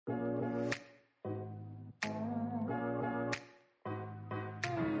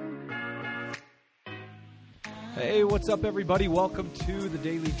Hey, what's up, everybody? Welcome to the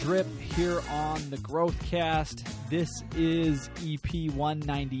Daily Drip here on the Growthcast. This is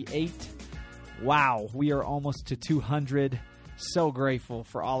E198. Wow, we are almost to 200. So grateful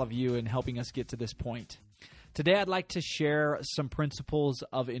for all of you and helping us get to this point. Today, I'd like to share some principles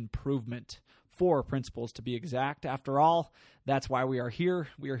of improvement. 4 principles to be exact. After all, that's why we are here.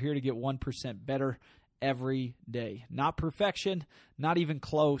 We are here to get 1% better every day. Not perfection, not even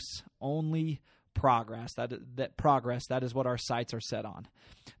close, only progress. That is what our sights are set on.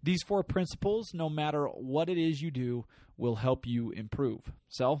 These 4 principles, no matter what it is you do, will help you improve.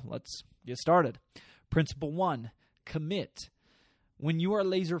 So let's get started. Principle 1, commit. When you are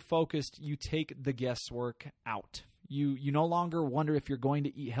laser focused, you take the guesswork out. You no longer wonder if you're going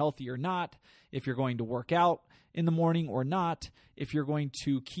to eat healthy or not, if you're going to work out in the morning or not, if you're going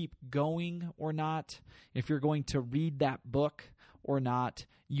to keep going or not, if you're going to read that book or not.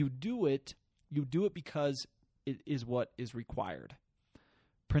 You do it because it is what is required.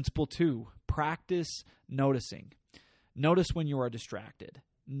 Principle 2, practice noticing. Notice when you are distracted.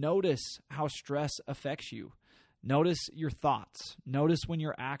 Notice how stress affects you. Notice your thoughts. Notice when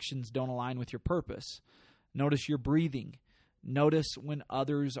your actions don't align with your purpose. Notice your breathing. Notice when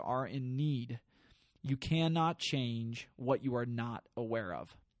others are in need. You cannot change what you are not aware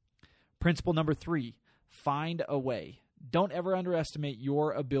of. Principle number 3, find a way. Don't ever underestimate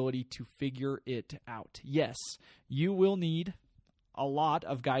your ability to figure it out. Yes, you will need a lot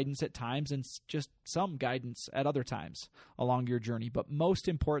of guidance at times and just some guidance at other times along your journey. But most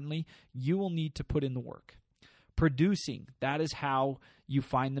importantly, you will need to put in the work. Producing, that is how you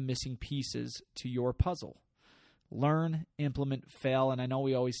find the missing pieces to your puzzle. Learn, implement, fail, and I know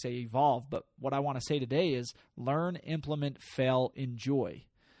we always say evolve, but what I want to say today is learn, implement, fail, enjoy.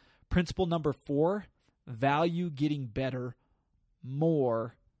 Principle number 4, value getting better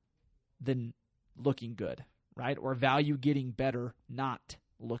more than looking good, right? Or value getting better not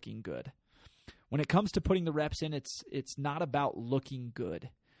looking good. When it comes to putting the reps in, it's not about looking good.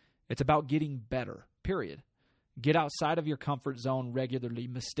 It's about getting better, period. Get outside of your comfort zone regularly.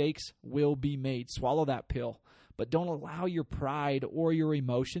 Mistakes will be made. Swallow that pill. But don't allow your pride or your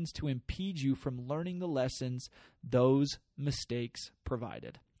emotions to impede you from learning the lessons those mistakes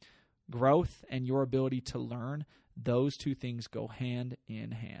provided. Growth and your ability to learn, those 2 things go hand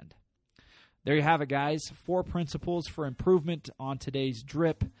in hand. There you have it, guys. 4 principles for improvement on today's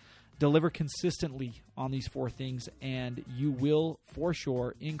drip. Deliver consistently on these 4 things, and you will, for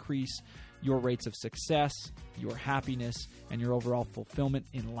sure, increase your rates of success, your happiness, and your overall fulfillment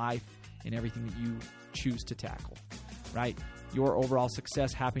in life in everything that you choose to tackle, right? Your overall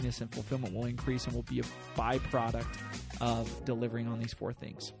success, happiness, and fulfillment will increase and will be a byproduct of delivering on these 4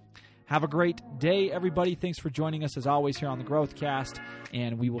 things. Have a great day, everybody. Thanks for joining us, as always, here on the Growthcast,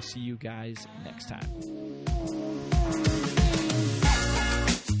 and we will see you guys next time.